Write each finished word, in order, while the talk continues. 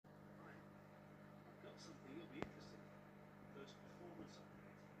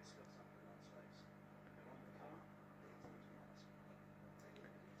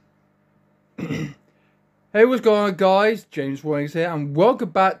Hey, what's going on, guys? James Warnings here, and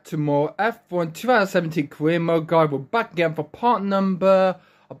welcome back to more F1 2017 Career Mode Guide. We're back again for part number,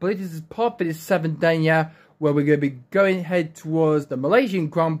 I believe this is part 57 then, yeah, where we're going to be going head towards the Malaysian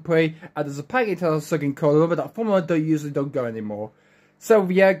Grand Prix at the sepang international circuit in Kuala Lumpur that Formula 1 usually don't go anymore. So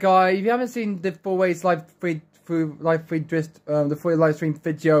yeah, guys, if you haven't seen the 4 race live stream the full live stream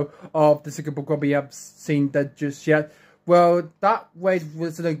video of the Singapore Grand Prix, you haven't seen that just yet. Well, that race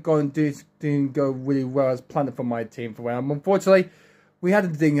wasn't didn't go really well as planned for my team for when. Unfortunately, we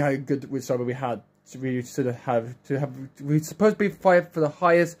hadn't done how good result we had. We sort of we were supposed to be fighting for the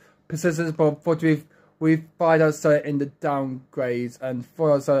highest positions, but unfortunately we find ourselves in the downgrades and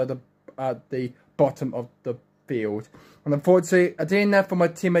find ourselves at the bottom of the field. And unfortunately, I didn't know for my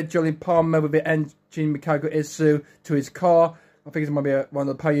teammate Julian Palmer with the engine mechanical issue to his car. I think it might be one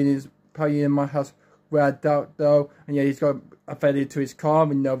of the power units in my house. Where I doubt though, and yeah, he's got a failure to his car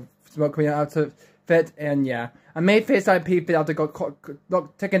with no smoke coming out of it, and yeah, I made face IP fit after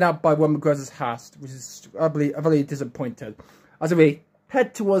got taken out by one McGregor's Haas, which is I believe disappointed. As we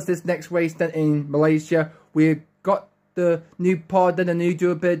head towards this next race then in Malaysia, we got the new pod and the new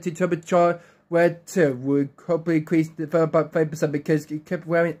durability turbocharger where too will hopefully increase the further about 30% because it kept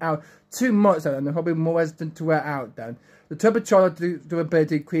wearing out too much then, and hopefully more resistant to wear out then. The turbocharger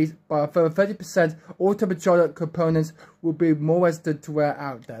durability increased by a further 30%. All turbocharger components will be more resistant to wear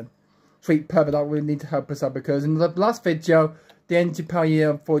out then. Sweet, perfect, that will need to help us out because in the last video, the engine power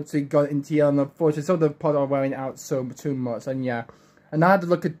unit unfortunately got into yellow and unfortunately some of the parts are wearing out too much, and yeah. And I had to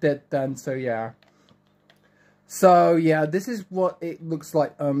look at that then, so yeah. So yeah, this is what it looks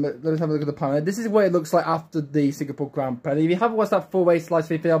like. Let's have a look at the panel. This is what it looks like after the Singapore Grand Prix. If you haven't watched that full race live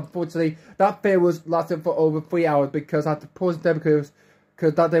stream video, unfortunately that video was lasted for over 3 hours because I had to pause it there because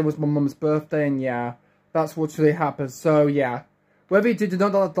that day was my mum's birthday, and yeah, that's what really happened. So yeah, whether you do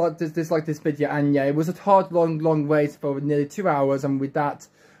not dislike this video, and yeah, it was a hard, long race for nearly 2 hours, and with that,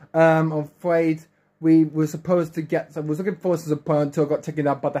 I'm afraid. We were supposed to get, so I was looking forward to the point until I got taken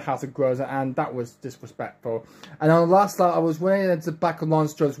out by the House of Groza, and that was disrespectful. And on the last lap, I was running into the back of Lance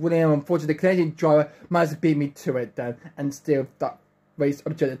Stroll's winning, and unfortunately, the Canadian driver managed to beat me to it then, and still that race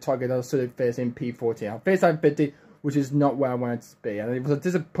objective target I was sort of facing P40. I faced 50, which is not where I wanted to be, and it was a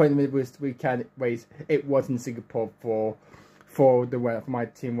disappointment with the weekend race. It was in Singapore for my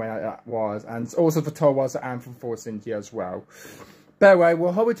team where that was, and also for Toro and for Force India as well. But anyway,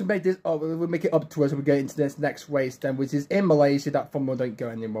 we're hoping to make this up. We'll make it up to us when we get into this next race then, which is in Malaysia. That Formula don't go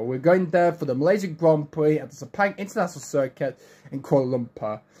anymore. We're going there for the Malaysian Grand Prix at the Sepang International Circuit in Kuala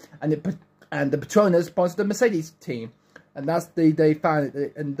Lumpur, and the Petronas sponsor the Mercedes team, and that's they found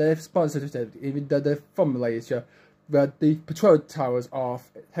it, and they've sponsored it even though they're from Malaysia, where the Petrol Towers are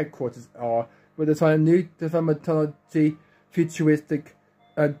headquarters are, where they're trying new technology, futuristic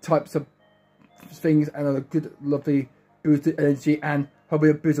types of things, and a good, lovely. Boosted energy and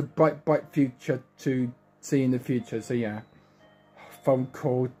hopefully boost a bright future to see in the future. So yeah, phone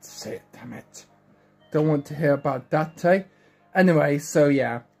call, say it, damn it. Don't want to hear about that, eh? Anyway, so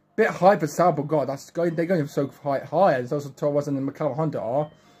yeah, bit high for Sauber. God, they're going so high. And it's also Toro and the McLaren Honda are.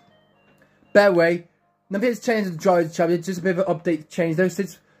 But anyway, nothing's changed in the Drivers' Championship. Just a bit of an update change though.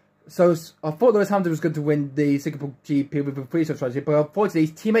 So I thought Lewis Hamilton was going to win the Singapore GP with a 3-stop strategy, but unfortunately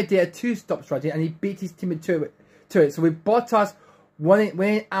his teammate did a 2-stop strategy and he beat his teammate to it. So with Bottas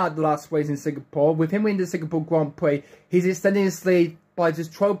winning out the last race in Singapore, with him winning the Singapore Grand Prix, he's extending his lead by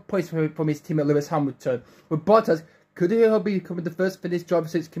just 12 points from his teammate Lewis Hamilton. With Bottas, could he be becoming the first Finnish driver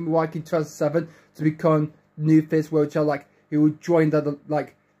since Kimi Räikkönen in 2007 to become new Finnish world champion? Like he would join the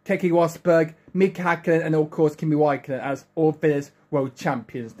Keke Rosberg, Mika Häkkinen, and of course Kimi Räikkönen as all Finnish world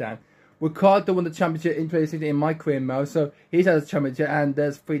champions. Then Ricciardo won the championship in 2016 in my career mode, so he's had a championship, and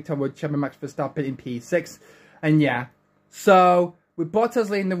there's 3-time world champion Max Verstappen in P6. And yeah, so with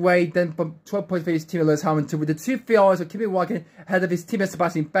Bottas leading the way, then from 12 points for his team Lewis Hamilton, with the 2 Ferraris of Kimi Räikkönen ahead of his teammate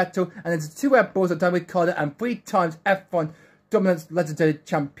Sebastian Vettel, and there's 2 Red Bulls of Daniel Ricciardo and 3 times F1 dominance legendary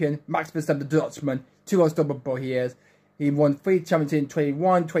champion Max Verstappen, the Dutchman. 2 unstoppable he is. He won 3 championships in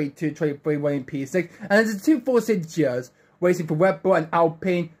 21, 22, 23, 1 in P6, and there's 2 Force Indias racing for Red Bull and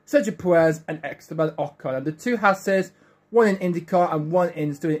Alpine, Sergio Perez and Esteban Ocon, and the 2 Hasses, 1 in IndyCar and 1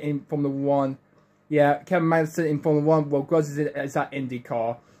 in Formula 1. Yeah, Kevin Magnussen in Formula 1, well, Gross is at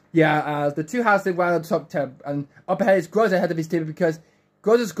IndyCar. Yeah, the 2 Hasses ran on the top 10, and up ahead is Gross ahead of his team because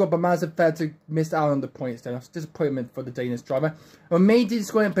Gross scored, but Magnussen failed to miss out on the points then. That's a disappointment for the Danish driver. Well, me did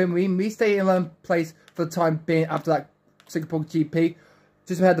score in Birmingham. We stayed in 11th place for the time being after that Singapore GP.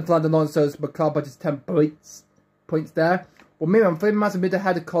 Just ahead of Fernando Alonso's McLaren, but it's 10 points there. Well, meanwhile, Felipe Massa moved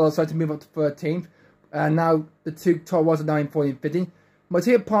ahead of Carlos Sainz to move up to 13th. And now the 2 Toro Rosso are now in 14th, 15th.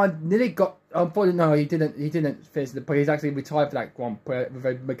 Matteo Pond nearly got unfortunately, no, he didn't. He didn't finish the point. He's actually retired for that Grand Prix with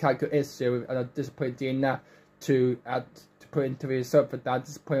a mechanical issue, and I'm disappointed in that to put into the result for that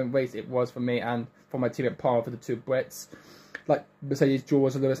disappointing race it was for me and for my team at par for the two Brits, like Mercedes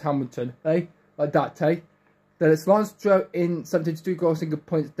George and Lewis Hamilton, like that, Then it's Lance Stroll in 72 goal single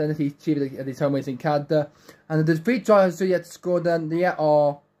points. Then he achieved at his home race in Canada, and the three drivers who yet to score then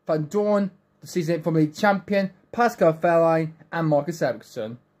are Van Dorn, the season 8 Formula League champion, Pascal Wehrlein, and Marcus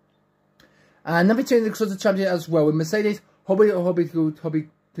Ericsson. And nothing changed the constructors championship as well, with Mercedes hoping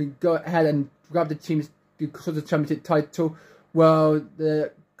to go ahead and grab the team's constructors championship title. Well,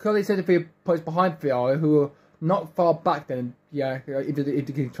 they're currently 73 points behind Ferrari, who are not far back then. Yeah, if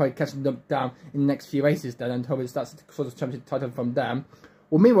they can try catching them down in the next few races then, and hopefully that's the constructors championship title from them.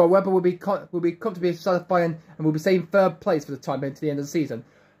 Well, meanwhile, Webber will be comfortably satisfying and will be saving third place for the time being to the end of the season.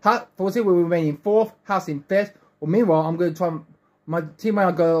 Forty will remain in fourth, Haas in fifth. Well, meanwhile, I'm going to try. My team and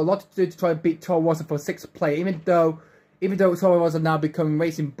I got a lot to do to try and beat Toro Rosso for sixth place, even though Toro Rosso now becoming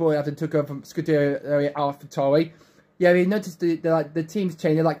Racing Bull after took over from Scuderia AlphaTauri. Yeah, we noticed the teams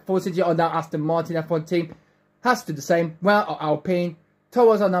changing. Like Force are now Aston Martin F1 team. Haas do the same. Well, Alpine.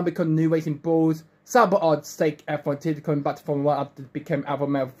 Toro Rosso now become new Racing Bulls. Sauber are stake F1 team coming back to Formula 1 after became Alfa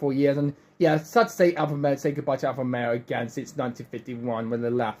Romeo for 4 years. And yeah, sad to say Alfa Romeo say goodbye to Alfa Romeo again since 1951 when they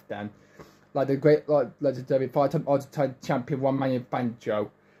left then. Like the great legendary 5-time all-time champion Juan Manuel Fangio.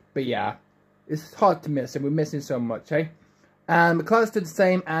 But yeah, it's hard to miss him. We're missing so much, eh? And McLaren did the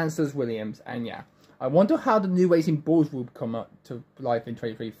same, and so does Williams. And yeah, I wonder how the new Racing Bulls will come up to life in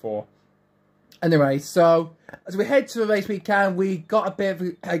 2024. Anyway, so as we head to the race weekend, we got a bit of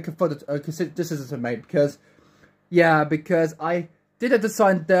a decision to make because I did a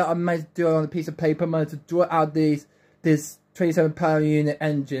design that I might do it on a piece of paper. I wanted to draw out this 27 power unit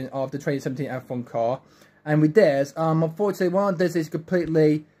engine of the 2017 F1 car, and with this, unfortunately, one of this is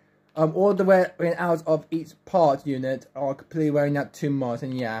completely, all the wearing out of each part unit are completely wearing out too much,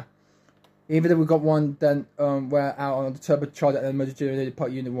 and yeah, even though we got one then wear out on the turbocharger and motor generated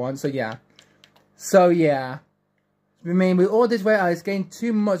part unit 1, so yeah, I mean, with all this wear out, it's getting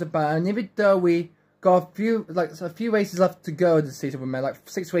too much about it, and even though we got a few races left to go this season, like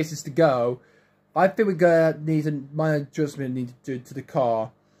 6 races to go, I think we're going to need a minor adjustment to do to the car.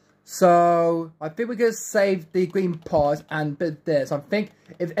 So, I think we're going to save the green parts and bit this. I think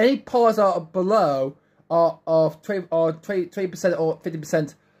if any parts are below of 20% or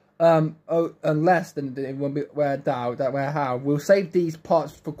 50% and less than it won't be wear out, we'll save these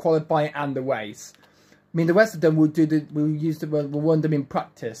parts for qualifying and the race. I mean, the rest of them we'll run them in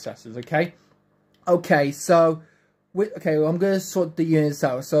practice sessions, okay? Okay, so I'm going to sort the units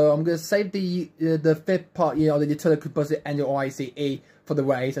out. So I'm going to save the fifth part unit of the internal combustion engine or ICE for the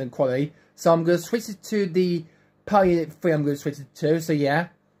race and quality. So I'm going to switch it to the power unit 3. I'm going to switch it to. So yeah,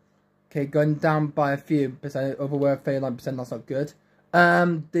 okay, going down by a few percent, overwear 39%. That's not good.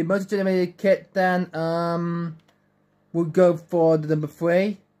 The motor generated kit then we'll go for the number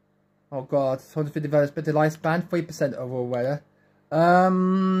 3. Oh god, 150 expected lifespan, 3% overall weather.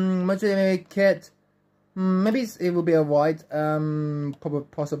 Motor generated kit. Maybe it will be alright.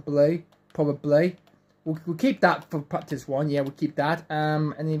 Possibly. We'll keep that for practice 1. Yeah, we'll keep that.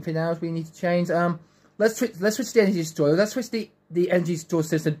 Anything else we need to change? Let's switch the energy store. Let's switch the energy store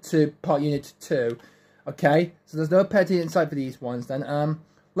system to part unit 2. Okay. So there's no pet inside for these ones. Then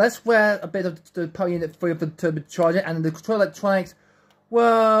let's wear a bit of the power unit 3 of the turbocharger and the control electronics.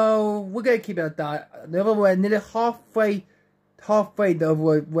 Well, we're gonna keep it at that. The other way, nearly halfway the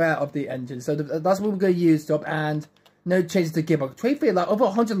overall wear of the engine. So that's what we're going to use up, and no changes to gearbox. 23, like over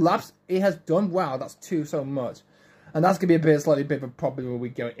 100 laps it has done. Wow, that's so much. And that's going to be a slightly bit of a problem when we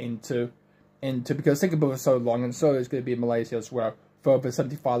go into because Singapore is so long, and so it's going to be in Malaysia as well for over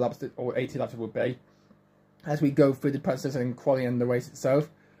 75 laps or 80 laps it will be as we go through the process and quality and the race itself.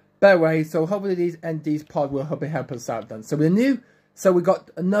 But anyway, so hopefully these parts will help us out then. So we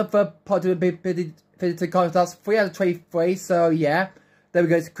got another part to be fitted to the car. That's 3 out of 23. So yeah, there we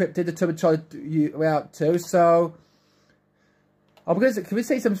go. It's encrypted. The turbocharger way out too. So can we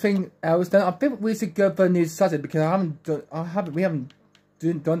say something else then? I think we should go for a new subject because we haven't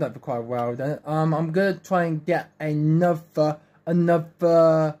done that for quite a while. Then I'm gonna try and get another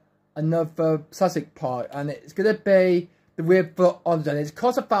subject part, and it's gonna be the rear foot on the. It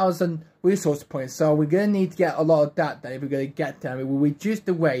costs 1,000 resource points, so we're going to need to get a lot of that then if we're going to get there. We will reduce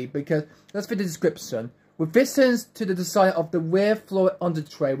the weight because, let's read the description. With reference to the design of the rear floor under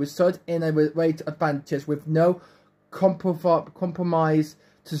tray, result in a weight advantage with no compromise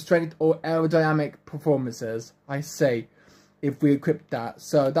to strength or aerodynamic performances. I say, if we equip that.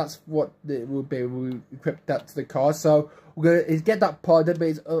 So that's what it will be. We'll equip that to the car. So we're we're gonna get that part of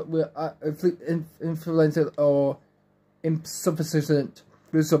it, but we're influenced or insufficient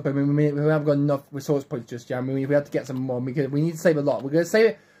result. I mean, we haven't got enough resource points just yet. I mean, we have to get some more. We need to save a lot. We're gonna save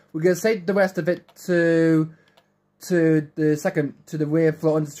it. We're gonna save the rest of it to the rear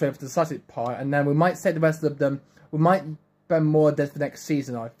floor understrength for the static part, and then we might save the rest of them. We might spend more of this for next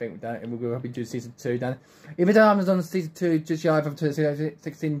season, I think. Then, and we'll be doing season 2. Then, if we don't have it on season 2 just yet, from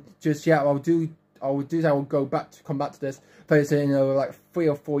 2016 just yet, I'll do that. I'll come back to this very soon. You know, like 3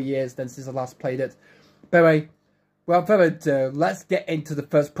 or 4 years then since I last played it. But anyway, without further ado, let's get into the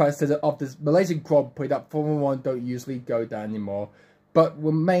first prize of this Malaysian Grand Prix that Formula 1 don't usually go there anymore, but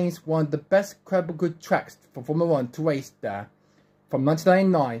remains one of the best incredible good tracks for Formula 1 to race there from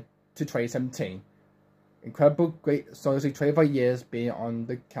 1999 to 2017. Incredible, great, seriously 25 years being on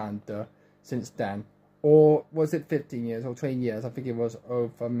the calendar since then. Or was it 15 years or 20 years? I think it was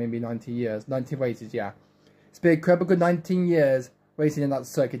over maybe 90 years. 19 races, yeah. It's been incredible good 19 years racing in that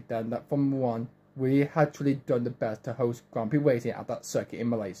circuit then, that Formula 1 really had actually done the best to host Grand Prix racing at that circuit in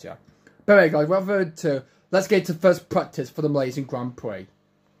Malaysia. But anyway guys, without further ado, let's get to the first practice for the Malaysian Grand Prix.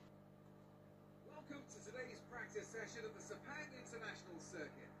 Welcome to today's practice session of the Sepang International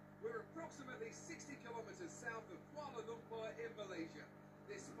Circuit. We're approximately 60 kilometers south of Kuala Lumpur in Malaysia.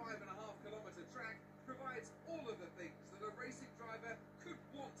 This 5.5-kilometer track provides all of the things that a racing driver could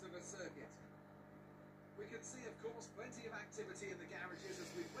want of a circuit. We can see, of course, plenty of activity in the garages as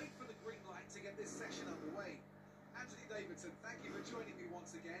we wait for the green light to get this session underway. Anthony Davidson, thank you for joining me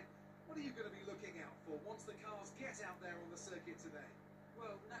once again. What are you going to be looking out for once the cars get out there on the circuit today?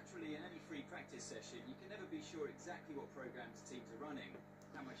 Well, naturally, in any free practice session, you can never be sure exactly what programs teams are running,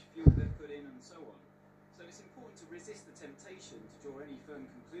 how much fuel they've put in, and so on. So it's important to resist the temptation to draw any firm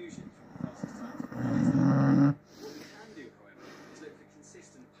conclusions from the fastest times of the What we can do, however, is look for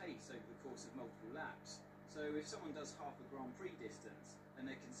consistent pace over the course of multiple laps. So if someone does half a Grand Prix distance, and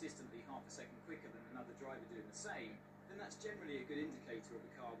they're consistently half a second quicker than another driver doing the same, then that's generally a good indicator of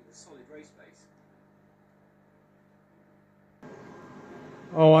a car with a solid race pace.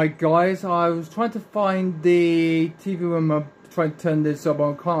 Alright guys, I was trying to find the TV room. I'm trying to turn this up,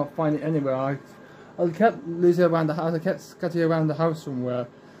 but I can't find it anywhere. I kept losing around the house. I kept scattering around the house somewhere.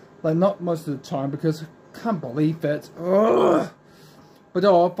 Like, not most of the time, because I can't believe it. Ugh. But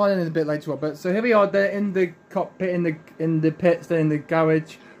I'll find it in a bit later on. But so here we are, there in the cockpit, in the pits, there in the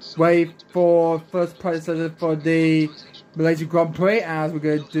garage, wait for first practice for the Malaysian Grand Prix, as we're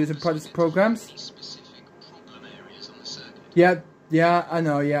going to do some practice programs. Yeah, I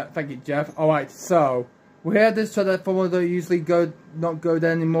know, yeah, thank you, Jeff. Alright, so we're here at this track that Formula don't usually not go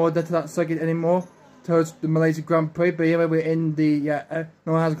there anymore, to that circuit anymore, to host the Malaysian Grand Prix, but here we're in the,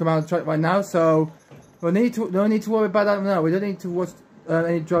 no one has come out of the track right now, so no need to worry about that now. We don't need to watch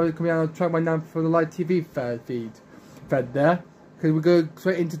any drivers coming out of the track right now for the live TV fed there, because we're going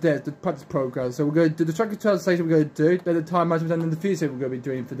straight into the practice program. So we're going to do the track control station, we're going to do, then the time management, and then the future we're going to be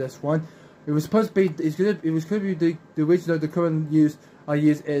doing for this one. It was supposed to be, it was going to be the original, the current use I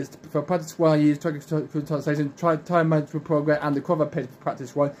use is, for practice 1 I use track control station, time management program, and the cover page for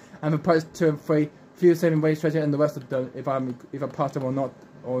practice 1, and for practice 2 and 3, fuel saving range stretching, and the rest of them, if I passed them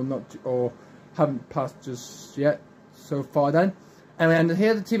or haven't passed just yet, so far then. And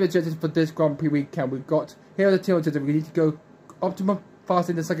here are the team objectives for this Grand Prix weekend. Here are the team objectives. We need to go optimum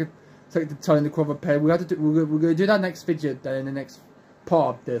fast in the second turn in the cover page. We're going to do that next video then, in the next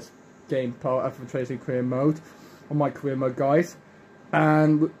part of this game part of Tracing Career Mode, on my career mode, guys.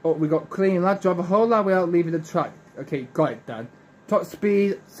 And we got clean lap, drive a whole lap without leaving the track. Okay, got it then. Top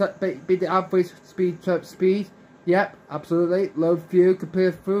speed, beat the average speed. Yep, absolutely. Low fuel,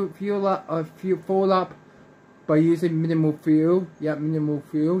 compare full lap by using minimal fuel. Yep, minimal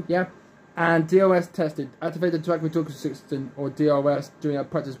fuel. Yep. And DRS tested. Activate the track reduction system or DRS during a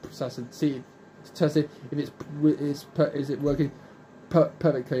practice session. See, test it if is it working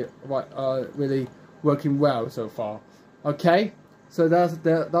perfectly right, really working well so far. Okay, so those are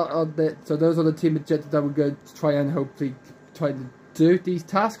the team objectives that we're going to try and hopefully try to do these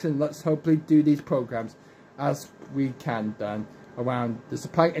tasks, and let's hopefully do these programs as we can then around the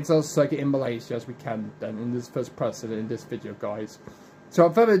Sepang International Circuit in Malaysia as we can then in this first person in this video, guys. So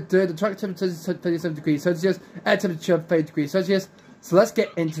without further ado, the track temperature is 37 degrees Celsius, air temperature 30 degrees Celsius. So let's get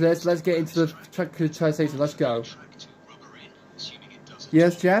into this. Let's get into the track control station. Let's go.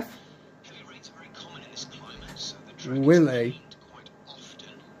 Yes, Jeff? Really?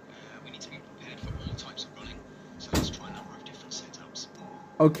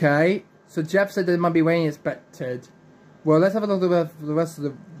 Okay, so Jeff said there might be rain expected. Well, let's have a look at the rest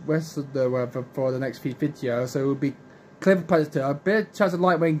of the weather for the next few videos. So it will be clear for practice 2. A bit of chance of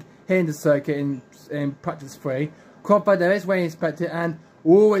light rain here in the circuit in practice 3. qualified. There is rain expected, and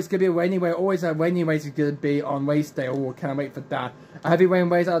oh, it's gonna be a rainy way. Always a rainy race is gonna be on race day. Oh, can't wait for that. A heavy rain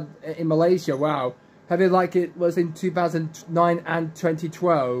race in Malaysia. Wow, heavy like it was in 2009 and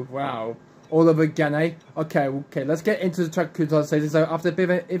 2012. Wow, all over again, eh? Okay, let's get into the track consultation. So after a bit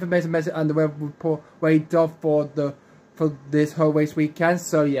of information message and the weather report wait off for this whole race weekend.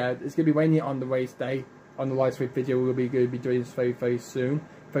 So yeah, it's gonna be rainy on the race day. On the live stream video, we'll be going to be doing this very soon.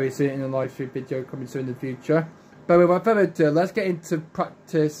 Very soon in the live stream video coming soon in the future. But without further ado, let's get into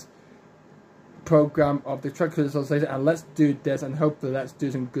practice program of the track consultation, and let's do this, and hopefully let's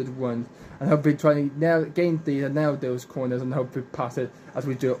do some good runs, and hopefully try to gain these and nail those corners, and hopefully pass it as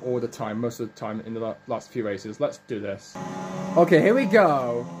we do it all the time, most of the time in the last few races. Let's do this. Okay, here we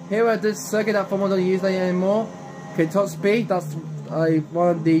go. Here at this circuit that Formula don't use anymore. Okay, top speed. That's one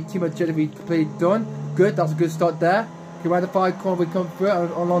of the team objectives we completely done. Good. That's a good start there. Okay, around the 5 corner we come through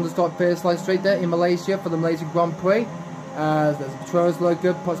along the start finish line straight there in Malaysia for the Malaysian Grand Prix. There's the Petronas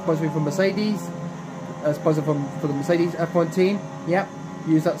logo, sponsoring from Mercedes. Sponsor for the Mercedes F1 team. Yep,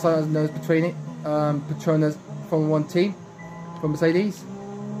 use that side as nose between it. Petronas Formula 1 team from Mercedes.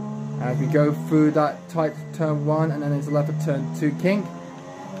 As we go through that tight turn 1, and then it's left at turn 2 kink.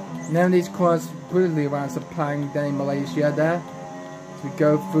 Now these corners brutally around Sepang, then in Malaysia there. As we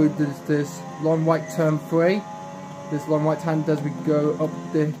go through this long right turn 3. This long right hand as we go up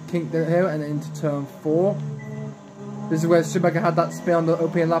the kink here and into turn 4. This is where Schumacher had that spin on the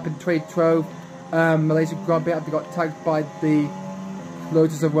opening lap in 2012. Malaysia Grand Prix after got tagged by the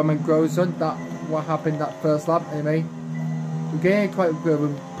Lotus of Roman Grosjean. That what happened that first lap anyway. We're getting quite good.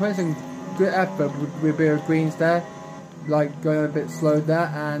 We're putting some good effort with a bit of greens there. Like going a bit slow there,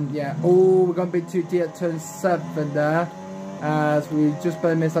 and yeah. Oh, we're going to be too deep at turn 7 there. As we just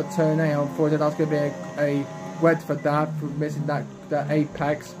barely missed that turn 8. Unfortunately, that's going to be a wet for that, for missing that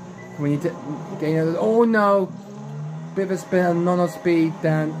apex. We need to gain it. Oh no! Bit of a spin and none of speed.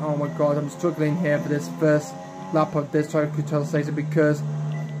 Then, oh my god, I'm struggling here for this first lap of this track control station, because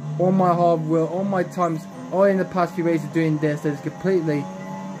all my hard work, all my times, all in the past few races doing this, is completely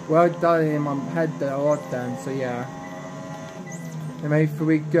well done in my head there a lot then. So yeah. And maybe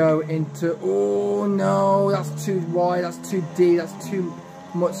we go into, oh no, that's too wide, that's too deep, that's too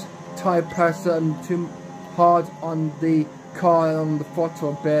much tire pressure and too hard on the car and on the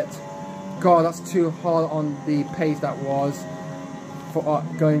throttle a bit. God, that's too hard on the pace that was for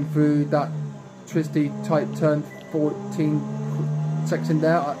going through that twisty tight turn 14 section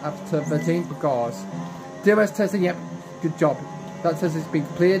there after turn 13. For gosh, DRS testing, yep, good job. That test has been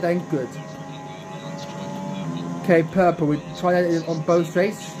completed and good. Okay, purple, we tried it on both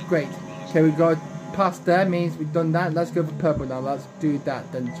straights, great. Okay, we got past there, means we've done that. Let's go for purple now, let's do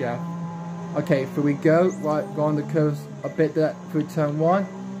that then, Jeff. Okay, through we go, right, go on the curves a bit there through turn 1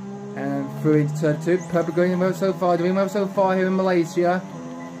 and through into turn 2. Purple going well so far, doing well so far here in Malaysia.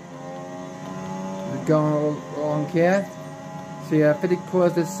 We're going along here. So yeah, 50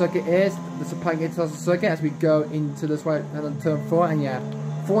 corners this circuit is, the Sepang International Circuit, as we go into this right hand on turn 4, and yeah,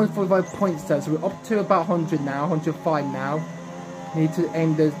 445 points there, so we're up to about 100 now, 105 now. Need to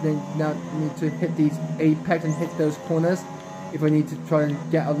aim those, now need to hit these apex and hit those corners if we need to try and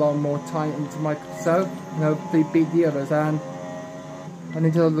get a lot more time into myself and hopefully beat the others. And I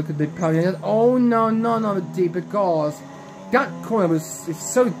need to look at the power. Oh no, deeper goals. That corner is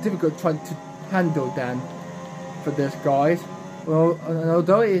so difficult trying to handle then for this guys. Well,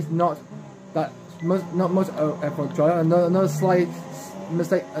 although it is not that not much effort drive, another slight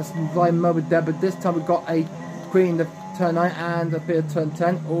mistake, a slight moment there, but this time we got a green in the turn 9 and a bit of turn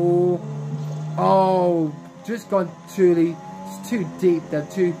 10. Oh, just gone too deep there,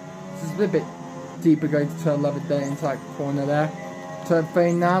 just a little bit deeper going to turn 11 there into that corner there. Turn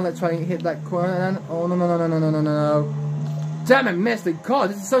 3 now, let's try and hit that corner then. Oh no. Damn it, missed it.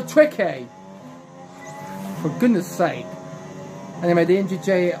 God, this is so tricky. For goodness sake. Anyway, the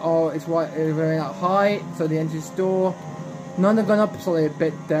NGJ is very high, so the engine store. None have gone up slightly a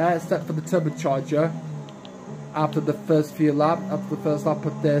bit there, except for the turbocharger. After the first few laps, after the first lap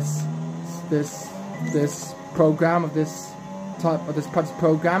of this program, of this type of this practice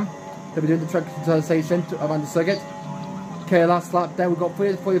program, that we're doing the track utilization around the circuit. Okay, last lap then we got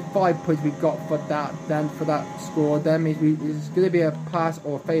 45 points we got for that. Then for that score, then means it's going to be a pass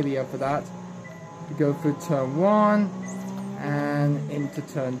or failure for that. We go through turn 1 and into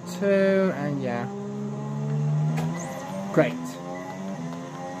turn 2, and yeah. Great.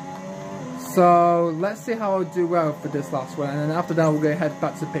 So let's see how I'll do well for this last one, and then after that we're going to head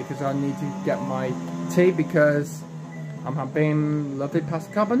back to the pit because I need to get my tea, because I'm having lovely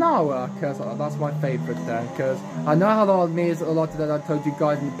pasta carbonara, because that's my favourite then. Because I know how long it means a lot that I told you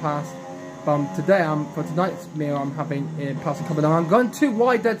guys in the past Today, for tonight's meal, I'm having in pasta carbonara. I'm going too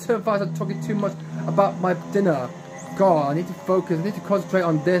wide there too fast. I'm talking too much about my dinner. God, I need to focus. I need to concentrate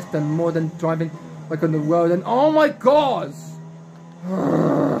on this than more than driving like on the road. And oh my God!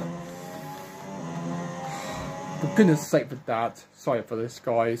 For goodness sake for that. Sorry for this,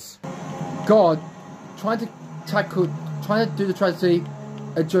 guys. God, trying to do the strategy,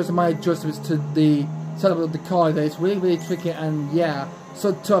 adjust my adjustments to the setup of the car. It's really tricky, and yeah,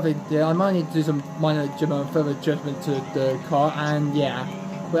 so tough. I might need to do some minor further adjustment to the car, and yeah.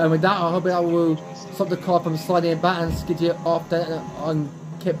 But with that, I hope I will stop the car from sliding back and skid it off then on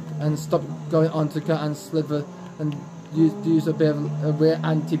kip and stop going onto the car and sliver and use a bit of a rear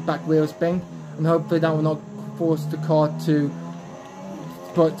anti-back wheel spin, and hopefully that will not force the car to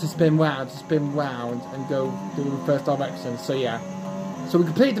spin round and go the reverse direction. So yeah, so we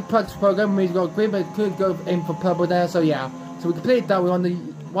completed the practice program. We got green, but could go in for purple there. So yeah, so we completed that. We're on the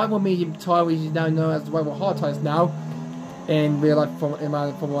white medium tire, which is now known as the white hard tires now in real life from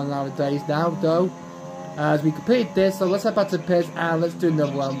 1 nowadays now though. As we completed this, so let's head back to the pits and let's do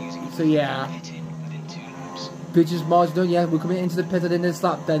another one. So yeah, features marginal. Yeah, we're coming into the pits at the end of this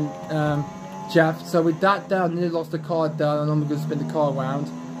lap then, Jeff. So with that down, I nearly lost the car down, and I'm going to spin the car around.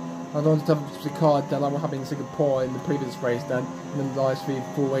 I don't want to have the car down like we're having in Singapore in the previous race then, in the live stream,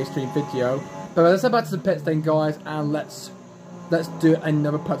 full race stream video. But let's head back to the pits then, guys, and let's do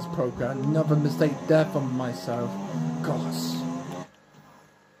another practice program. Another mistake there from myself. Gosh.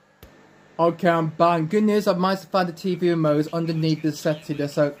 Okay, I'm back. Good news, I managed to find the TV remote underneath the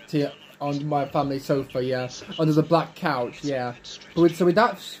settee on my family sofa, yeah, under the black couch, yeah. But so we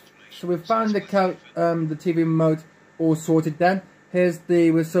found the TV remote all sorted then. Here's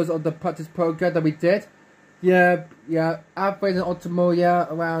the results of the practice program that we did. Yeah, average and optimal, yeah,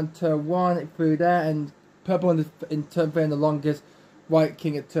 around turn 1 through there, and purple in turn 3 and the longest white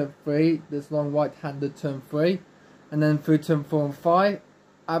king at turn 3, this long white handed turn 3, and then through turn 4 and 5,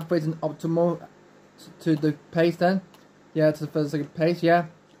 average and optimal to the pace then, yeah, to the first second pace, yeah.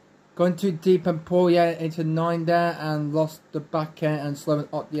 Going too deep and poor, yeah, into 9 there, and lost the back end and slowing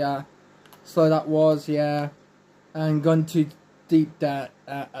up, yeah. Slow that was, yeah. And gone too deep there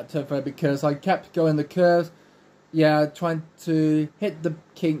at turn 3 because I kept going the curves, yeah, trying to hit the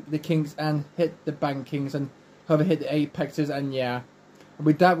kings and hit the bankings and however hit the apexes, and yeah. And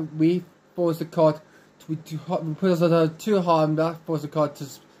with that, we forced the car we put us too hard, and that forced the car to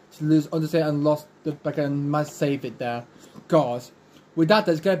lose understeer and lost the back end and might save it there. Gosh. With that,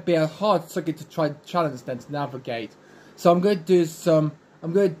 there's going to be a hard circuit to try challenge then to navigate. So I'm going to do some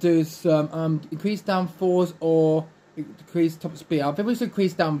increase downforce or decrease top speed. I think we should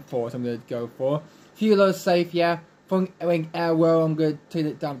increase downforce. I'm going to go for few low safe, yeah. Front wing arrow, I'm going to take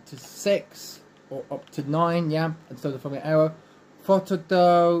it down to 6 or up to 9, yeah. Instead of the front wing arrow. Throttle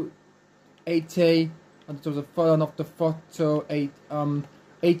though 80. And the throttle on off the throttle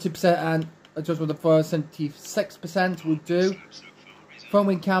 80% and adjust with the throttle 76% will do. Front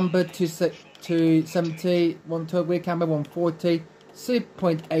wing camber to 70, one toe rear camber 140,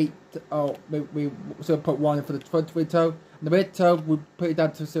 0.8. Oh, we 0.1 for the front rear toe, and the rear toe we put it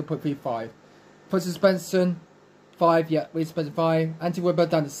down to 0.35. Front suspension 5, yeah, rear suspension 5. Anti-rubber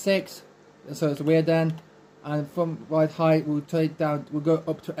down to 6, so it's the rear then, and from ride height we'll take it down. We'll go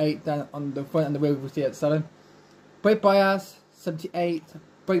up to 8 down on the front, and the rear we'll see at 7. Brake bias 78.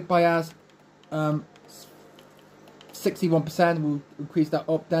 Brake bias 61%, we'll increase that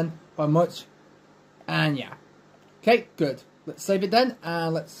up then by much, and yeah, okay, good. Let's save it then,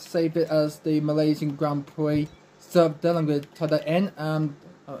 and let's save it as the Malaysian Grand Prix. So then I'm going to type that in.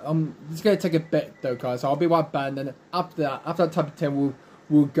 It's going to take a bit though, guys. So I'll be right back, and then after I type it in,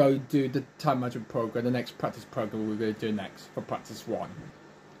 we'll go do the time management program, the next practice program we're going to do next for practice 1.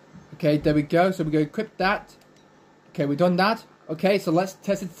 Okay, there we go. So we're going to equip that. Okay, we've done that. Okay, so let's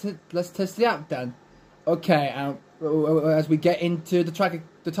test it. Let's test it out then. Okay, as we get into the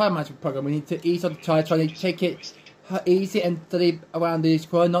time management program, we need to ease on the tire, try to take it easy and steady around the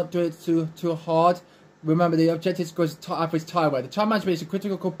square, not do it too hard. Remember, the objective is to go average tire wear. The tire management is a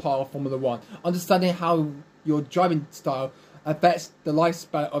critical part of Formula 1. Understanding how your driving style affects the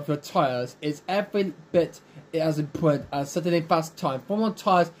lifespan of your tires is every bit as important as setting a fast time. Formula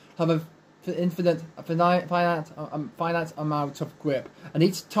tires have a finite amount of grip, and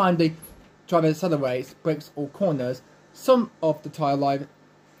each time the driver accelerates, brakes or corners, some of the tire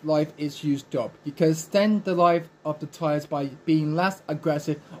life is used up. You can extend the life of the tires by being less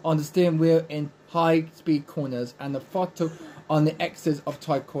aggressive on the steering wheel in high speed corners, and the throttle on the exits of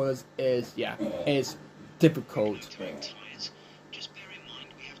tight corners is difficult.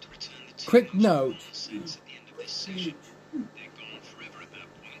 Quick note.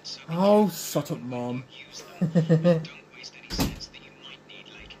 Oh, shut up, Mom.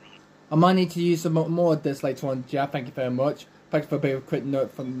 I might need to use some more of this later on, yeah, thank you very much. Thanks for a bit of a quick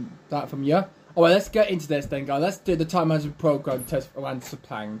note from you. Alright, let's get into this then, guys. Let's do the time management program test around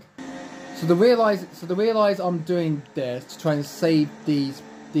sepang. So to realize I'm doing this to try and save these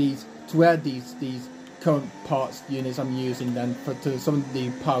current parts units I'm using then to some of the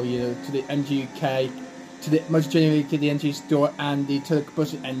power units, to the MGUK, to the motor generator, the energy store, and the turbo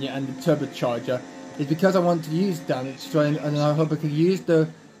combustion engine and the turbocharger, is because I want to use them to try and I hope I can use the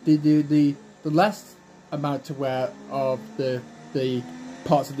less amount of wear of the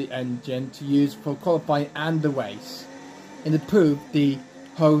parts of the engine to use for qualifying and the race, and to prove to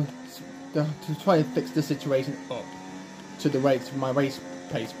try and fix the situation up to the race, to my race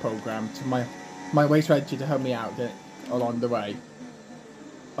pace program, to my race strategy to help me out along the way.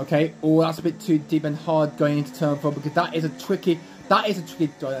 Okay, oh, that's a bit too deep and hard going into turn 4 because that is a tricky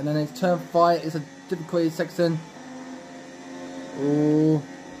joint, and then it's turn 5 is a difficulty section. Oh,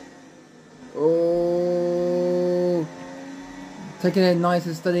 taking it nice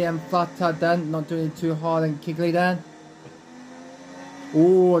and steady and flat out then, not doing it too hard and kickly then.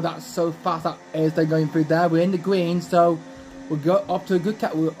 Oh, that's so fast that is they're going through there. We're in the green, so we'll go up to a good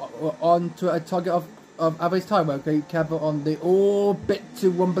cat. We're on to a target of average time. We're okay, careful on the bit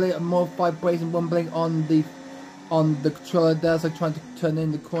too rumbling and more vibration rumbling on the controller there. So trying to turn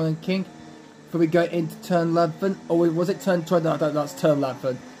in the corner and kink. Before we go into turn 11, or was it turn 12? No, that's turn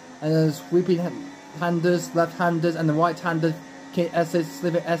 11. And then sweeping handers, left-handers, and the right-hander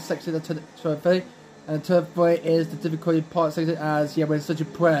sliver S section of turn 3. And turn 4 is the difficulty part section, as we're such a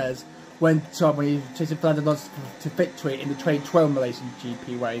prayers when you chasing Fernando to victory in the 2012 Malaysian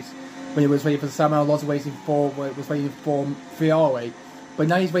GP race, when he was waiting for Samuel Alonso waiting for Ferrari, but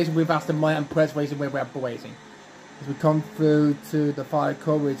now he's racing with Aston Martin and Perez racing with Red Bull racing. As we come through to the fire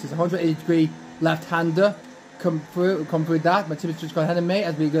curve, which is a 180-degree left-hander, come through that. My team is just gone ahead of me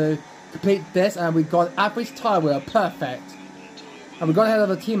as we go complete this, and we got average tyre wear, perfect. And we got ahead of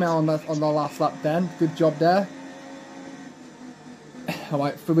the team on the last lap then. Good job there.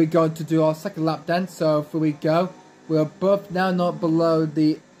 Alright, so we go to do our second lap then. So here we go. We're above now, not below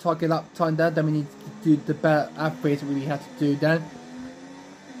the target lap time there. Then we need to do the better average we had to do then.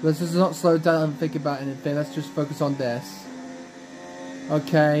 Let's just not slow down and think about anything. Let's just focus on this.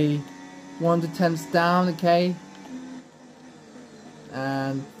 Okay. 1 to 10's down, okay.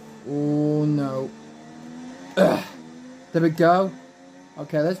 And oh no. Ugh. There we go.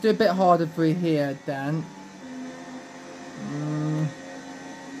 Okay, let's do a bit harder for here then.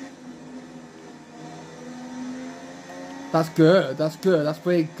 That's good, that's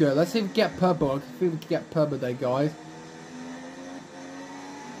pretty good. Let's see if we can get purple. Let's see if we can get purple there, guys.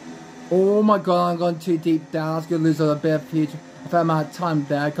 Oh my god, I'm going too deep down. That's going to lose a bit of future. A fair amount of time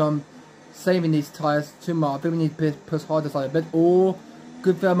there. I'm saving these tyres too much. I think we need to push harder side a bit. Oh,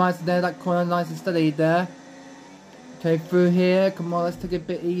 good fair amount there. That corner nice and steady there. Okay, through here. Come on, let's take it a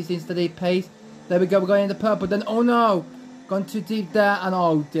bit easy and steady pace. There we go, we're going into purple. Then, oh no! Gone too deep there, and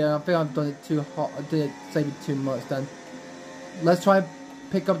oh dear, I think I've done it too hot. I did save it too much then. Let's try and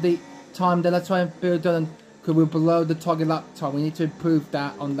pick up the time there. Let's try and build on, because we're below the target lap time. We need to improve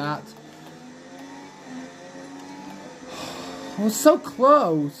that on that. I was so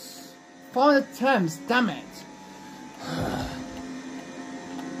close. 5 attempts, damn it.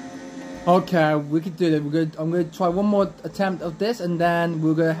 Okay, we can do it. I'm going to try one more attempt of this, and then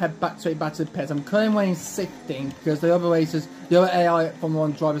we're going to head straight back to the pits. I'm currently running 16 because the other racers, the other AI Formula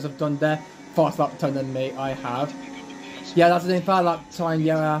 1 drivers have done their fast lap time than me. I have. Yeah, that's the fast lap time.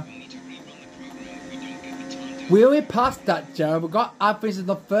 Yeah. We already passed that, Joe. We got average in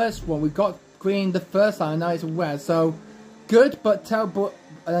the first one. We got green the first time, and now it's red. So good, but terrible.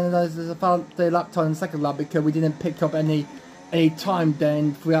 And then there's a fast lap time in the second lap because we didn't pick up any time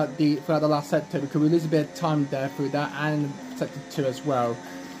then throughout the last sector, because we lose a bit of time there through that, and sector 2 as well.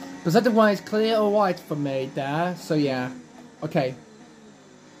 But sector 1 is clear alright for me there, so yeah. Okay.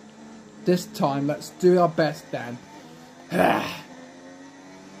 This time, let's do our best then.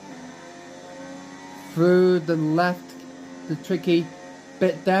 Through the left, the tricky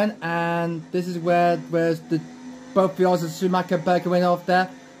bit then, and this is where's both the Oz and Schumacher Berger went off there.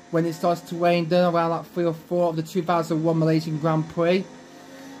 When it starts to rain down around like 3 or 4 of the 2001 Malaysian Grand Prix.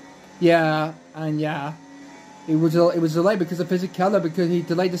 Yeah, and yeah. It was delayed because of physicality, because he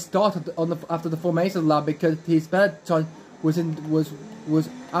delayed the start after the formation lap because his better time was on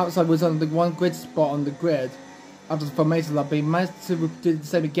the one grid spot on the grid after the formation lap. But he managed to do the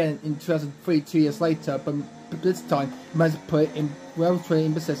same again in 2003, 2 years later, but this time he managed to put it in well trained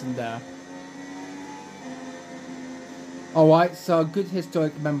in position there. Alright, so good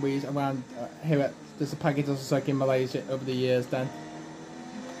historic memories around here at the Sepang International Circuit in Malaysia over the years then.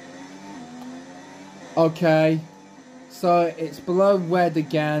 Okay, so it's below red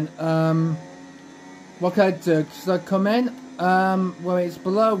again. What can I do? Should I come in? Well, it's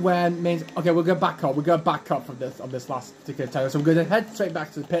below red means, okay, we'll go back up. We'll go back up from this on this last particular time. So we're going to head straight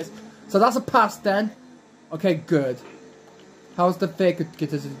back to the pits. So that's a pass then. Okay, good. How's the vehicle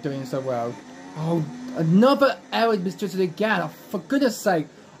doing so well? Oh, another error misjudged again. Oh, for goodness sake.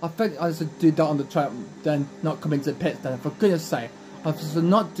 I think I should do that on the track, then not come into the pits then. For goodness sake. I should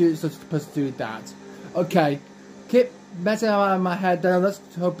not do, supposed to do that. Okay. Keep messing around in my head then. Let's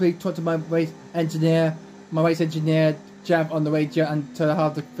hopefully talk to my race engineer, Jeff, on the radio and tell how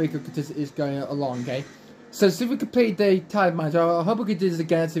the vehicle is going along, okay? So, see if we complete the time manager. I hope we can do this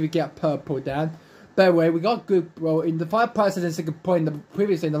again so we get purple down. By the way, we got good, well, in the 5 prices and second point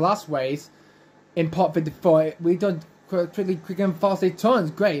previously in the last race, in part 54, we done pretty quick and fast turns,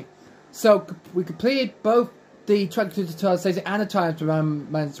 great. So, we completed both the track tutorial and the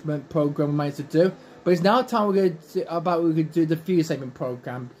time management program we managed to do. But it's now time we're going to see about we could do the fuel saving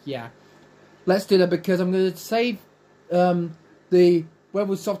program, yeah. Let's do that because I'm going to save the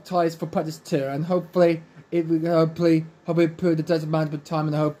weather soft tires for practice 2 and hopefully it will hopefully improve the desert management time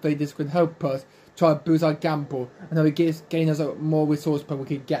and hopefully this can help us try to boost our gamble and then we gain us more resource per we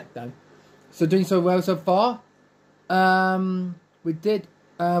can get then. So doing so well so far. We did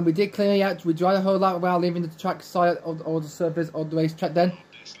clear out. We dried a whole lot around leaving the track side of the surface of the racetrack then.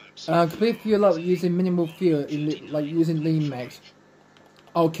 Complete fuel up using minimal fuel like using lean mix.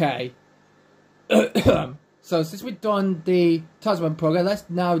 Okay. So since we've done the Tasman program, let's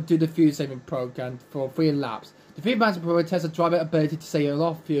now do the fuel saving program for 3 laps. The fuel management program tests the driver ability to save a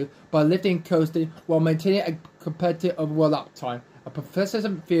lot of fuel by lifting and coasting while maintaining a competitive overall lap time. A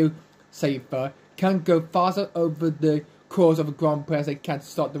proficient fuel saver can go faster over the course of a Grand Prix as they can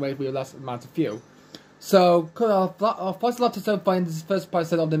start the race with less amount of fuel. So, our first lap to so far in this first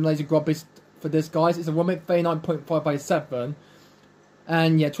price of the Malaysian Grand Prix for this, guys, is a 1 minute 39.5 by 7.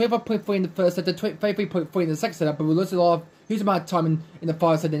 And yeah, 25.3 in the first set, 33.3 in the second set, but we lost a lot of huge amount of time in the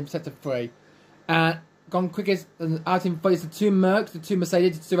final set in sector 3. And gone quickest out in first, the 2 Mercs, the 2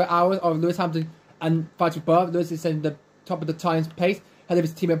 Mercedes, the 0 hours of Lewis Hamilton and Valtteri Bottas. Lewis is in the top of the times pace, ahead of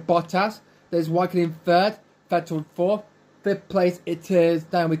his teammate Bottas. There's Raikkonen in 3rd, Vettel in 4th. 5th place it is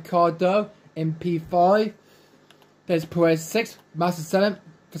Dan Ricciardo in P5. There's Perez 6th, Massa 7th,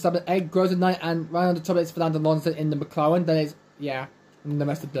 Verstappen 8th, Grosjean 9th, and right on the top is Fernando Alonso in the McLaren. Then it's, yeah, and the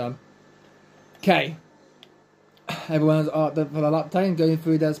rest of them. Okay. Everyone's for the lap time going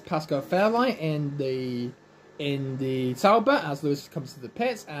through. There's Pascal Fairline in the Sauber as Lewis comes to the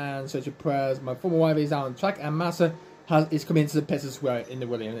pits, and Sergio Perez, my former wife, is out on track, and Massa is coming into the pits as well in the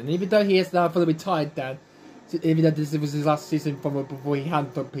Williams. And even though he is now fully retired, then even though this was his last season before he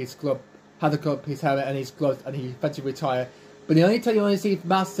handed up his club, his helmet and his gloves, and he eventually retired. But the only time you want to see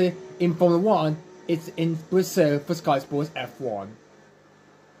Massa in Formula 1 is in Brazil for Sky Sports F1.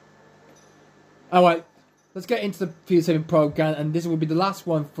 Alright, let's get into the fuel saving program, and this will be the last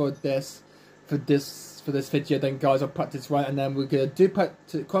one for this video. Then guys, I'll practice one, and then we're gonna do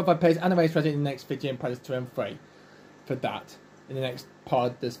qualify pace and the race strategy in the next video in practice 2 and 3 for that in the next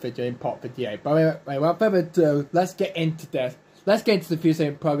part of this video in part 58. But anyway, without further ado, let's get into this. Let's get into the fuel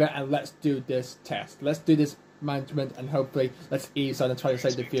saving program and let's do this test. Let's do this management and hopefully let's ease on and try to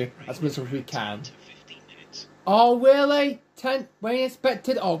save the fuel as much as we can. Oh really? 10 rain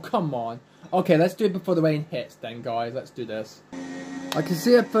expected? Oh come on. Okay, let's do it before the rain hits then, guys. Let's do this. I can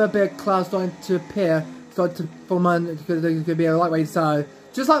see a third bit of clouds starting to appear, starting to form on, there's going to be a light rain side.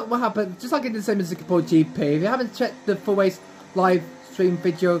 Just like what happened, just like in the same as Singapore GP. If you haven't checked the full race live stream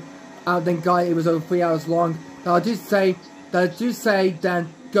video out, then guys, it was over 3 hours long. Now I do say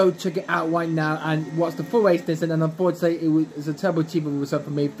then go check it out right now and watch the full race distance. And unfortunately, it was a terrible achievement result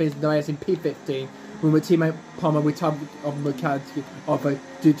for me facing the race in P15. With my teammate Palmer retired of mechanic offer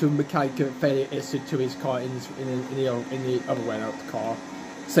due to a mechanical failure issue to his car in the other way out the car.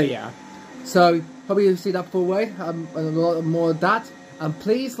 So yeah, so hope you see that full way and a lot more of that. And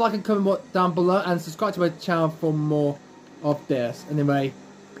please like and comment down below and subscribe to my channel for more of this. Anyway,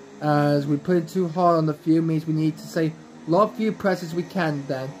 as we put it too hard on the fuel means we need to save a lot of fuel presses we can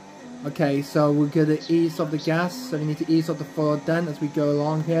then. Okay, so we're gonna ease off the gas. So we need to ease off the fuel then as we go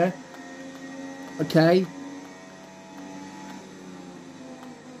along here. Okay.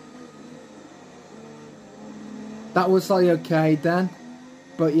 That was slightly okay then.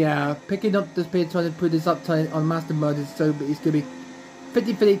 But yeah, picking up the speed, trying to put this up on master mode is so it's gonna be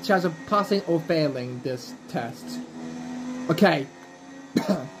 50-50 chance of passing or failing this test. Okay.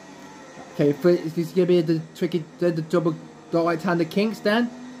 Okay, it's going to be the tricky, the double right-handed kinks then.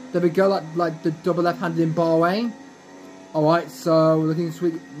 There we go, like the double left-handed in Bahrain. Alright, so we're looking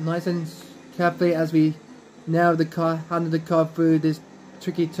sweet, nice and carefully as we nail the car, handle the car through this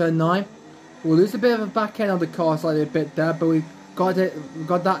tricky turn 9. We'll lose a bit of a back end on the car slightly a bit there, but we got it, we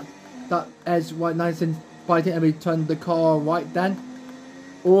got that edge right nice and fighting, and we turned the car right then.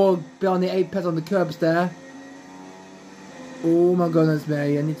 Or be on the apex on the curbs there. Oh my goodness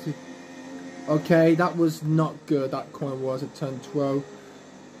me, I need to... Okay, that was not good, that corner was at turn 12.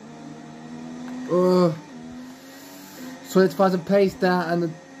 So let's find some pace there,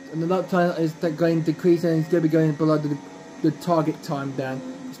 and the lap time is going to decrease, and it's going to be going below the target time then.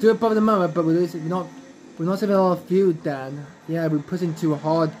 It's still above the moment, but we're not saving a lot of fuel then. Yeah, we're pushing too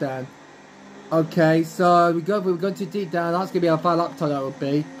hard then. Okay, so we're going too deep down. That's gonna be our final lap time. That would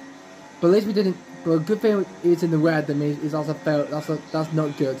be. But at least we didn't. But a good thing it's in the red. That means it's also failed. That's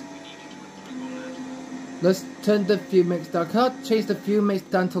not good. Let's turn the fuel mix down. I cannot change the fuel mix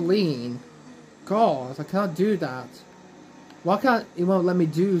down to lean. God, I can't do that. Why can't it won't let me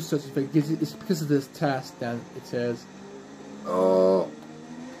do such a thing? It's because of this test. Then it is. Oh,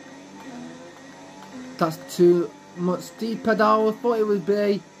 that's too much steeper than I thought it would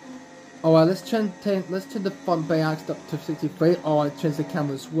be. Alright, let's turn the front bay axle up to 63. Alright, change the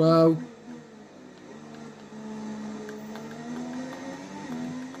camera as well.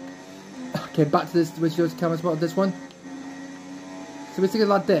 Okay, back to this, which shows camera spot of this one. So we stick it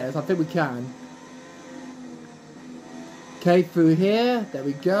like this, I think we can. Okay, through here, there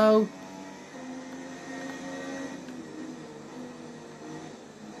we go.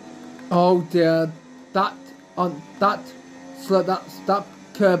 Oh dear, that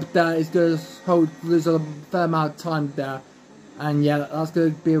curb there is going to lose a fair amount of time there, and yeah, that's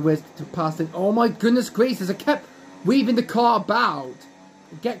going to be a risk to passing. Oh my goodness gracious, I kept weaving the car about.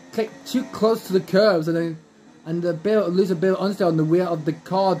 Get too close to the curves, and lose a bit of understeer on the wheel of the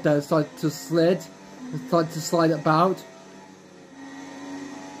car there, started to slide about.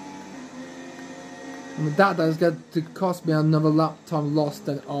 And with that is going to cost me another lap time lost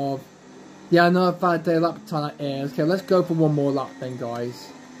then of... Yeah, another 5-day lap time that is. Okay, let's go for one more lap then, guys.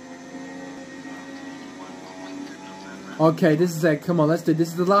 Okay, this is it. Come on, let's do it. This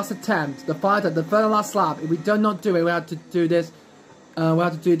is the last attempt. The third and last lap. If we do not do it, we have to do this. We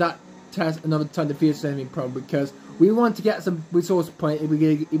have to do that test another time to fuel saving pro, because we want to get some resource point if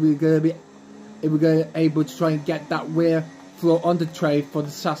we're going to be able to try and get that rear floor on the tray for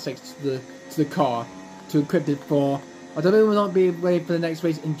the chassis to the car to equip it for. I don't think we'll not be waiting for the next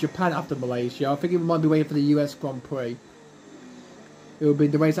race in Japan after Malaysia. I think we might be waiting for the US Grand Prix. It will be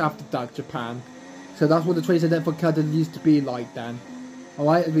the race after that, Japan. So that's what the tracing then for Canada used to be like then.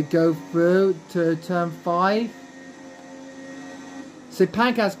 Alright, as we go through to turn 5.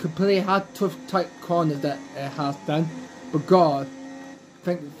 Sepang has completely had tough tight corners that it has done. But God, I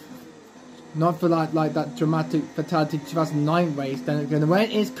think not for like that dramatic fatality 2009 race then again. When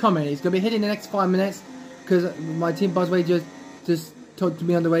it is coming, it's gonna be hitting the next 5 minutes. Because my team boss radio just talked to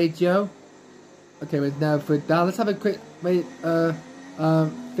me on the radio. Okay, we're now for that. Let's have a quick major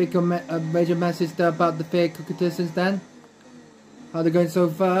message there about the fair contestants then. How they're going so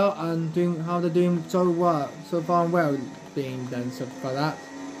far and how they're doing so far and well being done so for that.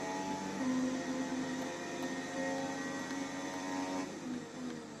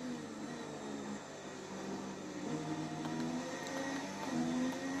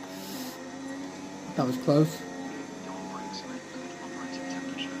 That was close.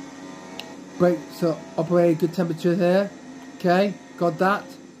 Brakes so operating good temperature here. Okay, got that.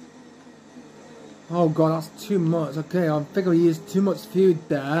 Oh god, that's too much. Okay, I think I used too much fuel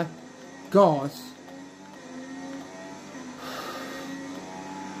there. Gosh.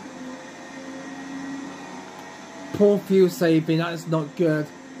 Poor fuel saving, that is not good.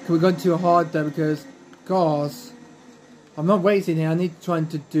 We're going too hard there because, gosh. I'm not racing here, I need trying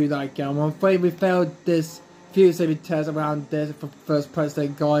to do that again. I'm afraid we failed this fuel saving test around this for first place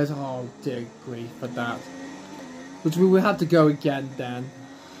then, guys. Oh dear grief for that. Which we will have to go again then.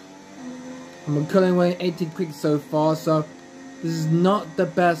 I'm currently running 18 quick so far, so this is not the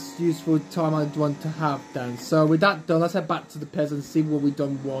best useful time I'd want to have then. So with that done, let's head back to the pits and see what we've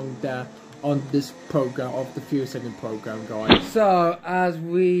done wrong there on this program of the fuel saving program, guys. So as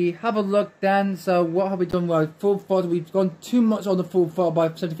we have a look then, so what have we done right? Full throttle, we've gone too much on the full throttle by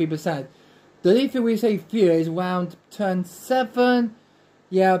 73%. The only thing we say fuel is around turn 7.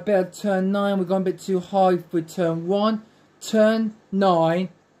 Yeah, a bit of turn 9. We've gone a bit too high for turn 1, turn 9,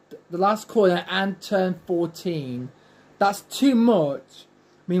 the last corner, and turn 14. That's too much.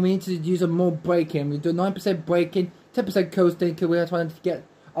 I mean, we need to use a more braking. We do 9% braking, 10% coasting, because we're trying to get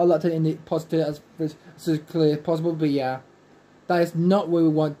our lap time in the positive as clear as possible. But yeah, that is not what we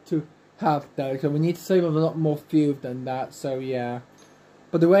want to have though, because we need to save a lot more fuel than that. So yeah,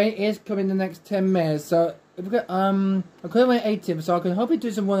 but the rain is coming in the next 10 minutes. So if we got I'm currently 18, so I can hopefully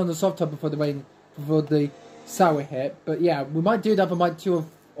do some one on the soft top before the sour hit. But yeah, we might do that for like 2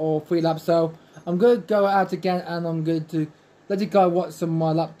 or 3 laps. So I'm gonna go out again, and I'm going to let you guys watch some of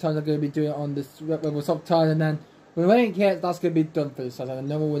my lap times I'm going to be doing on this soft tire, and then when the rain hits, that's going to be done for this session. And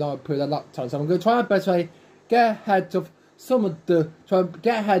no one will not put that lap time. So I'm going to try my best to get ahead of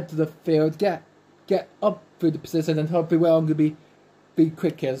get ahead to the field, get up through the position, and hopefully where I'm going to be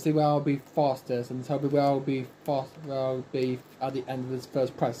quicker, see where I'll be fastest, and hopefully where I'll be at the end of this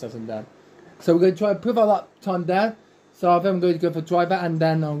first practice session there. So we're going to try and improve our lap time there. So I think I'm going to go for driver, and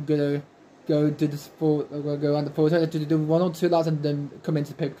then I'm going to go do this full. I'm going to go around the full to do 1 or 2 laps, and then come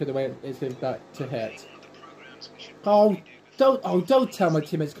into the pit because the way it's going back to hit. Oh, don't tell my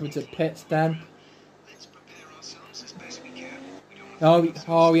teammates coming to the pits then.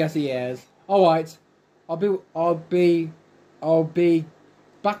 Oh yes he is. All right, I'll be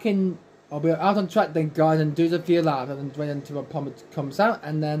back in. I'll be out on track then, guys, and do the few laps, and then wait until my plumber comes out,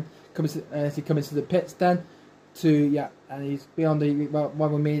 and then comes into the pits then. And he's beyond the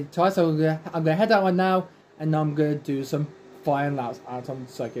one with me twice. So I'm gonna head out right now, and I'm gonna do some flying laps out on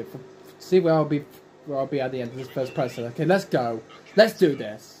the circuit. See where I'll be at the end of this first process. Okay, let's go. Let's do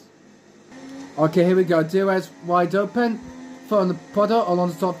this. Okay, here we go. DRS wide open. Foot on the puddle along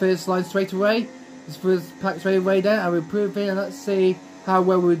the top finish line straight away. This first pack straight away there, and we're proving, and let's see how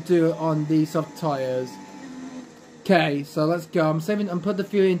well we do on the soft tyres. Okay, so let's go. I'm putting the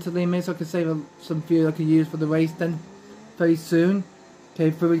fuel into the limit so I can save some fuel I can use for the race then very soon. Okay,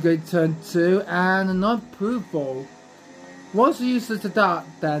 before we go to turn 2, and an approval. What's the use of that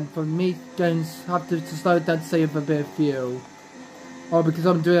then for me going to have to slow down to save a bit of fuel? Oh, because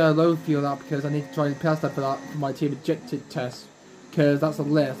I'm doing a low fuel lap because I need to try and pass that for my team ejected test. Because that's on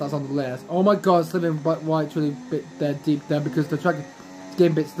the list. Oh my god, slipping white really bit there deep there because the track is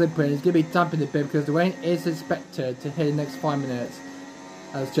getting a bit slippery and it's going to be damping a bit because the rain is expected to hit in the next 5 minutes.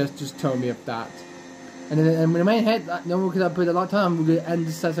 As just told me of that. And then when the rain hit, no one could have put a lot of time, we're going to end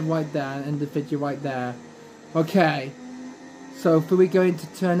the session right there and end the video right there. Okay. So before we go into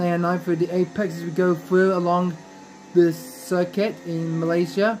turn 8 and 9 through the apex as we go through along this circuit in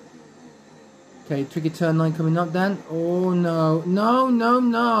Malaysia. Okay, tricky turn 9 coming up then. Oh no,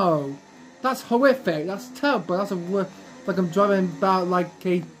 no. That's horrific, that's terrible, that's like I'm driving about like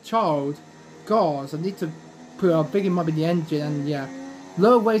a child. God, I need to put a big up in the engine and yeah.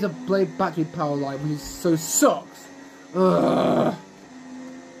 Low ways of blade battery power life, which is so sucks. Ugh.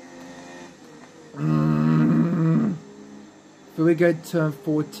 So we go to turn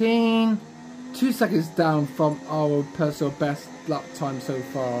 14, 2 seconds down from our personal best lap time so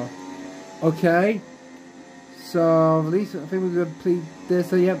far. Okay, so at least I think we're going to complete this.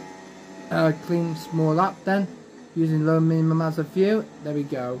 So yep, clean small lap then, using low minimum amounts of fuel. There we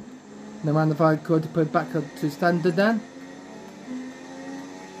go. Then round the fire cord to put it back up to standard then.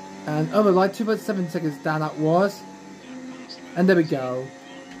 And over like 2.7 seconds down that was. And there we go.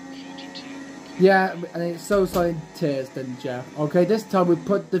 Yeah, and it's so solid tears then, Jeff. Okay, this time we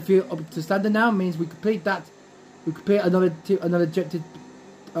put the fuel up to standard now, means we complete that. We complete another ejected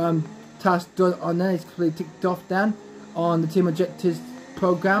task done on there. It's completely ticked off then on the team objectives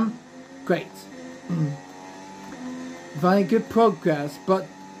program. Great. Very good progress, but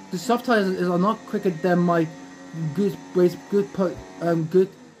the soft tires are not quicker than my good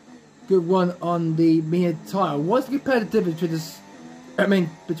one on the medium tire. What's the comparative difference between this? I mean,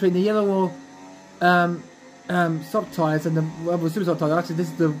 between the yellow or soft tires and the Rebel Super Soft tires. Actually, this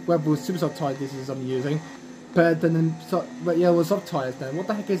is the Rebel Super Soft tire I'm using. But then yellow soft tires then. What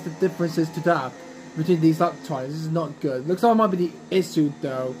the heck is the differences to that between these lap tires? This is not good. Looks like it might be the issue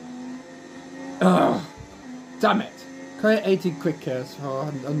though. Ugh. Damn it. Current 80 quicker. So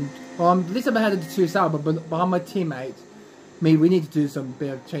at least I'm ahead of the 2 Sauber, but behind my teammate. We need to do some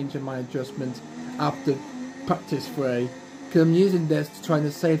bit of change in my adjustments after practice 3. Because I'm using this to try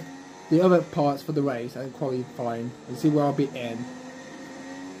to save the other parts for the race and qualifying and see where I'll be in.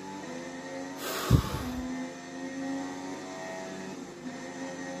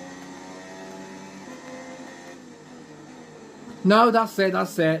 No, that's it.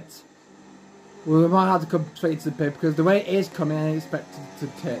 We might have to come straight to the pit because the rain is coming and I expect it to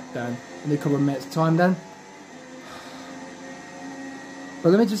hit then in a couple of minutes time then. But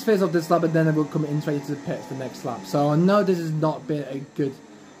let me just finish off this lap and then we'll come in straight to the pits the next lap. So I know this has not been a good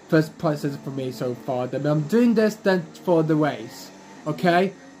first process for me so far. But I'm doing this then for the race.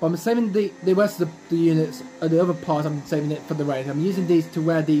 Okay? But I'm saving the rest of the units, the other parts. I'm saving it for the race. I'm using these to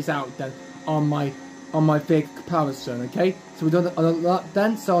wear these out then on my vehicle comparison. Okay, so we're doing a lot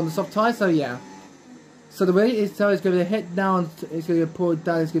then. So on the soft tire, so yeah. So the way it's going to be hit down, it's going to be pulled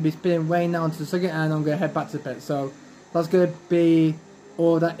down, it's going to be spinning way now onto the circuit, and I'm going to head back to the pit. So that's going to be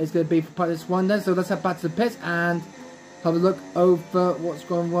all that is going to be for practice 1 then. So let's head back to the pit and have a look over what's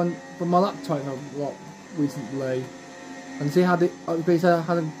going on for my lap time recently. And see how the upgrades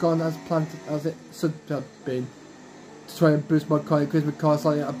haven't gone as planned as it should have been. To try and boost my car, increase my car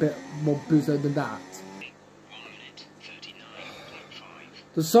slightly a bit more boosted than that.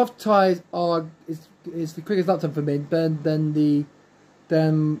 The soft tyres is the quickest lap time for me than the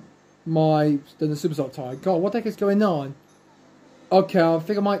super soft tyre. God, what the heck is going on? Okay, I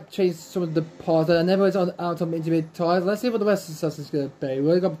think I might change some of the parts. I never was out on intermediate tyres. Let's see what the rest of the stuff is going to be.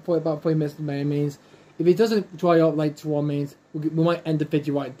 We've got about 40 minutes to May. Means if it doesn't dry up later on, means we might end the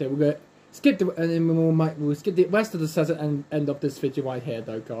video right there. We're going to skip the and then we'll skip the rest of the session and end up this video right here,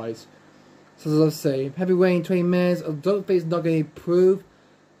 though, guys. So let's see. Heavy rain, 20 minutes. I don't think it's not going to improve.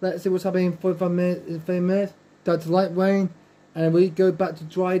 Let's see what's happening in 45 minutes. In 30 minutes, down to light rain, and we go back to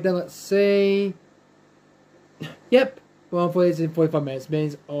dry. Then let's see. Yep. Well, it's in 45 minutes.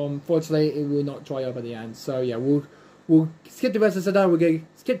 Means unfortunately it will not dry up at the end. So yeah, we'll skip the rest of the setup. We're going to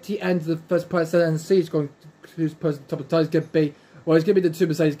skip to the end of the first person and see who's person top of the time is going to be. Well, it's going to be the two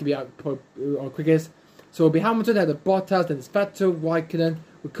Mercedes going to be out quickest. So it'll be Hamilton, then the Bottas, then it's Vettel, Raikkonen,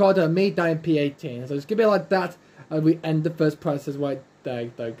 Ricciardo, and me down in P18. So it's going to be like that, and we end the first process right there,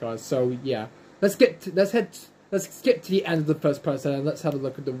 though, guys. So yeah, let's skip to the end of the first process and let's have a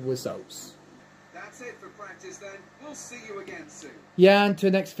look at the results. That's it for practice then. We'll see you again soon. Yeah, and to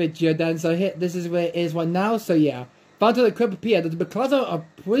the next video then. So here, this is where it is right now. So yeah, found to the crib here. The McLaren are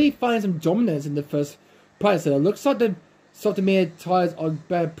really finding some dominance in the first process. It looks like the soft to medium tyres are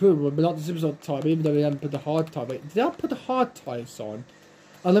better proven, but not the super soft tyre, even though we haven't put the hard tyre. Wait, did I put the hard tyres on?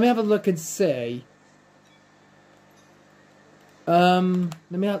 Let me have a look and see. Let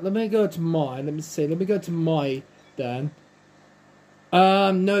me go to mine. Let me see. Let me go to my then.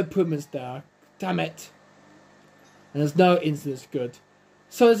 No improvements there. Damn it. And there's no incidents. Good.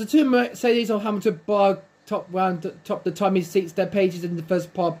 So there's the two Mercedes or Hamilton bar top the timing seats their pages in the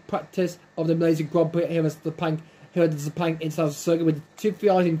first part of practice of the Malaysian Grand Prix. Here is the Sepang. Here is the Sepang inside circuit with 2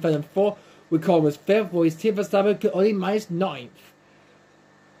 Ferraris in 3rd and 4th. Ricciardo was 5th, while his team Verstappen could only manage 9th.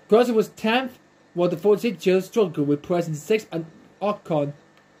 Grosjean was 10th, while the 14th Jill struggled with Perez in 6th and Ocon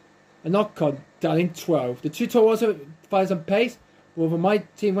down in 12th. The two Toros also find some pace, while my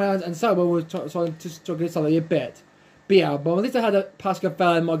team rounds and Sauber was trying to struggle slightly a bit. But yeah, but at least I had a Pascal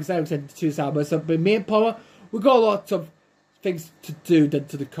Vettel and Marcus Ericsson to Sauber, so but me and Power, we got a lot of things to do then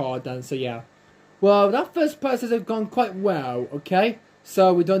to the car then, so yeah. Well, that first process has gone quite well, okay?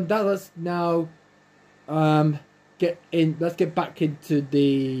 So we've done that. Let's now let's get back into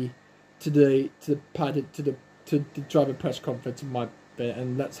the driver press conference in my bit,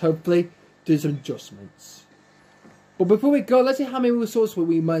 and let's hopefully do some adjustments. But before we go, let's see how many resources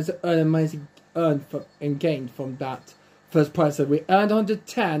we managed to earn and gain from that first process. We earned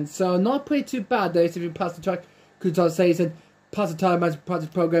 110, so not pretty too bad though. If we passed the track consultation, passed the time management practice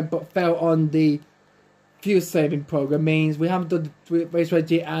program, but fell on the fuel saving program, means we haven't done the race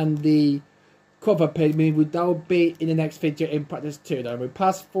strategy and the cover page, meaning that will be in the next video in practice 2 though. We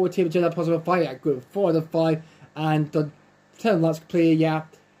passed 14 which is a possible 5, yeah, good, 4 out of 5, and done 10 laps clear, yeah.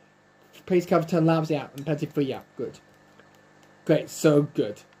 Pace cover 10 laps, yeah, and penalty free, yeah, good. Great, so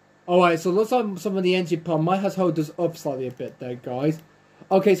good. Alright, so looks like some of the engine part might have hold us up slightly a bit there, guys.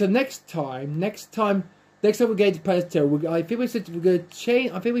 Okay, so next time we're going to practice 2, I think we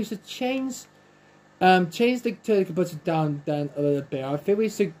should change the turbo compressor down then a little bit. I think we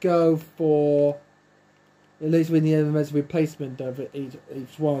should go for at least we need a replacement for each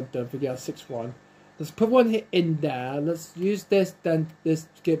one. Don't forget 6-1. Let's put one in there. Let's use this. Then this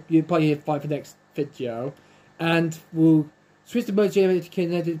you probably hit 5 for next video, and we'll switch the motor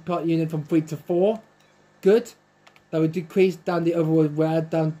kinetic part unit from 3 to 4. Good. That would decrease down the overall wear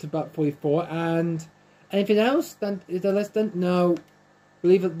down to about 44. And anything else? Then is there less than no?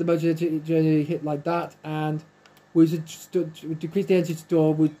 We'll leave the motor journey hit like that, and we should decrease the engine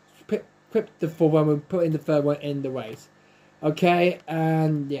store. We equip the 4 one. We'll put in the 3rd one in the race. Okay,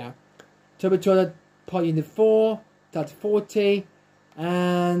 and yeah, turbocharger part unit 4 down to 40,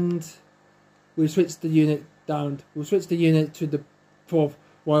 and we'll switch the unit down. We'll switch the unit to the 4th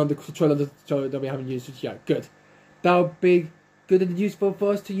one of the controller that we haven't used just yet. Good. That'll be good and useful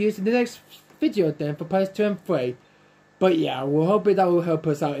for us to use in the next video then for parts 2 and 3. But yeah, we're hoping that will help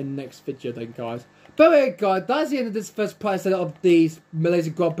us out in the next video then, guys. But But anyway, guys, that's the end of this first practice set of these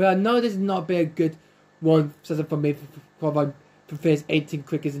Malaysian Grand Prix. I know this has not been a good one session for me for first 18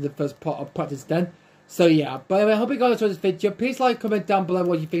 crickets in the first part of practice then. So yeah, but anyway, I hope you guys enjoyed this video. Please like, comment down below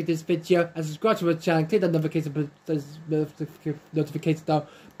what you think of this video, and subscribe to my channel. Click that notification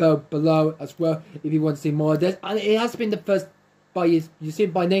down below as well if you want to see more of this. And it has been the first by you've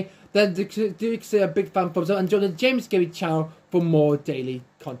seen by name. Then do consider a big fan thumbs up and join the James Gary channel for more daily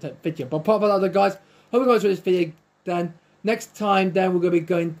content video. But apart from that, other guys, hope you guys enjoyed this video. Then next time, then we're going to be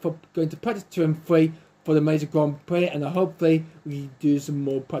going to practice 2 and 3 for the Malaysian Grand Prix, and hopefully we do some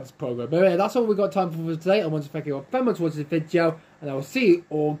more practice program. But anyway, that's all we got time for today. I want to thank you all very much for watching this video, and I will see you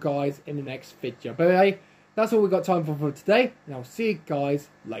all guys in the next video. But anyway, that's all we got time for today, and I'll see you guys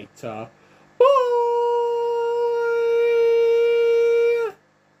later.